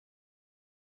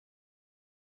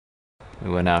We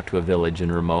went out to a village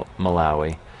in remote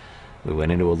Malawi. We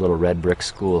went into a little red brick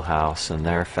schoolhouse and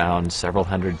there found several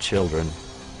hundred children,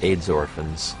 AIDS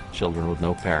orphans, children with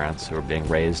no parents who were being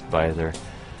raised by their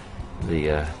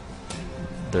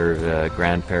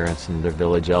grandparents and their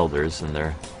village elders in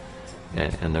their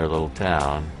little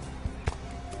town.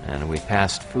 And we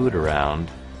passed food around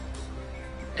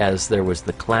as there was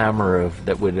the clamor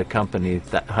that would accompany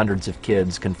hundreds of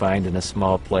kids confined in a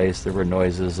small place. There were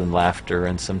noises and laughter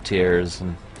and some tears,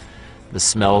 and the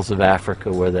smells of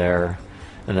Africa were there.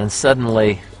 And then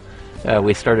suddenly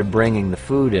we started bringing the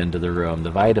food into the room,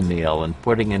 the Vitameal, and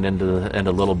putting it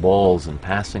into little bowls and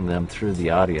passing them through the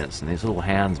audience. And these little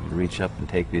hands would reach up and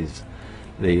take these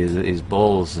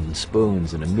bowls and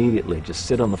spoons and immediately just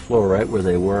sit on the floor right where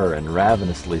they were and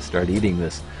ravenously start eating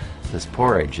this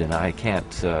porridge. And I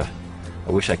can't, I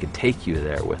wish I could take you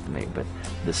there with me, but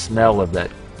the smell of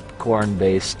that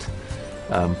corn-based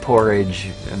porridge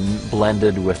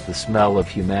blended with the smell of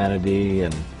humanity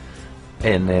and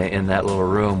in that little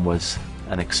room was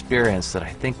an experience that I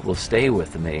think will stay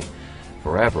with me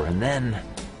forever. And then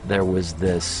there was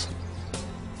this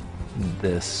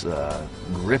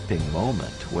gripping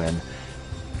moment when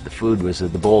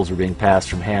the bowls were being passed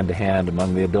from hand to hand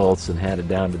among the adults and handed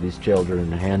down to these children,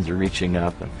 and the hands are reaching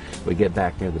up, and we get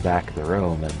back near the back of the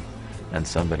room and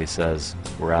somebody says,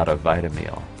 "We're out of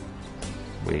Vitameal.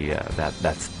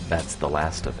 That's the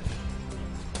last of it."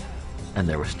 And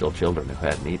there were still children who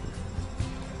hadn't eaten.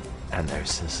 And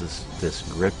there's this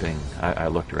gripping. I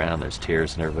looked around, there's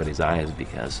tears in everybody's eyes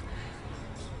because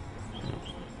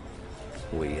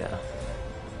we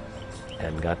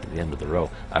hadn't got to the end of the row.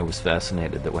 I was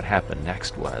fascinated that what happened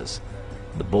next was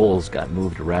the bowls got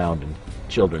moved around and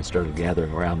children started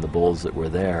gathering around the bowls that were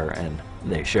there, and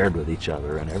they shared with each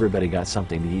other, and everybody got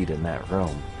something to eat in that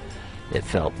room, it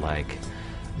felt like.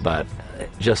 But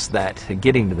just that,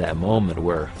 getting to that moment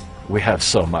where we have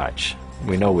so much.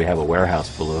 We know we have a warehouse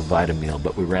full of Vitameal,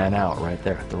 but we ran out right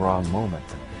there at the wrong moment.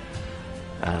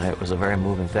 And it was a very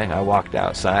moving thing. I walked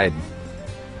outside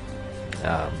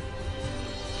to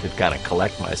kind of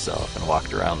collect myself and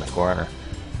walked around the corner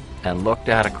and looked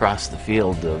out across the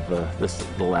field of this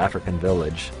little African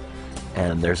village.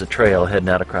 And there's a trail heading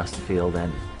out across the field,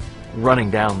 and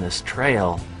running down this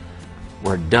trail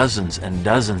were dozens and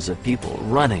dozens of people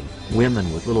running,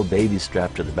 women with little babies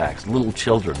strapped to their backs, little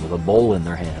children with a bowl in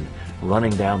their hand,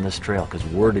 running down this trail because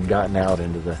word had gotten out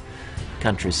into the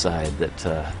countryside that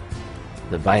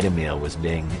the Vitameal was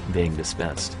being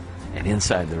dispensed. And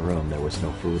inside the room there was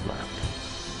no food left.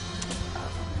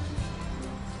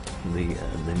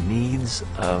 The needs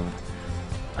of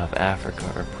Africa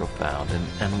are profound,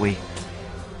 and we,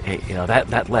 you know,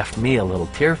 that left me a little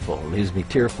tearful. It leaves me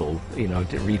tearful, you know,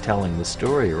 retelling the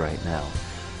story right now.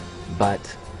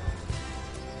 But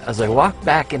as I walked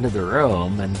back into the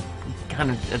room and kind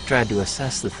of tried to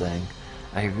assess the thing,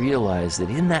 I realized that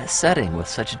in that setting with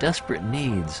such desperate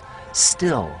needs,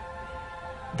 still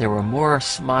there were more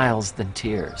smiles than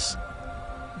tears.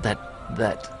 That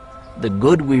the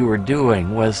good we were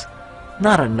doing was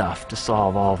not enough to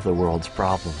solve all of the world's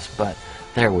problems, but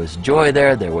there was joy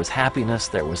there was happiness,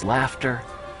 there was laughter.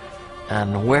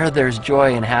 And where there's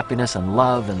joy and happiness and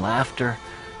love and laughter,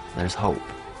 there's hope.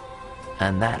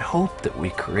 And that hope that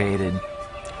we created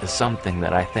is something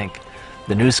that I think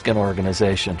the NuSkin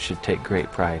organization should take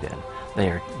great pride in.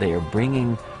 They are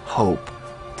bringing hope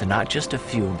to not just a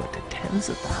few, but to tens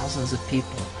of thousands of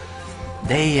people,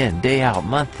 day in, day out,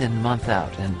 month in, month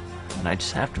out. And I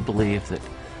just have to believe that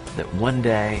one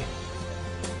day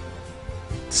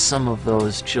some of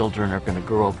those children are going to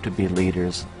grow up to be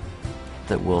leaders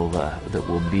that will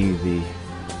be the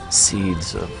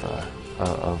seeds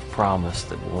of promise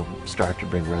that will start to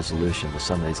bring resolution to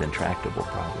some of these intractable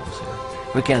problems here.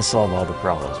 We can't solve all the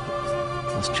problems,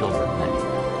 but those children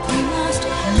may.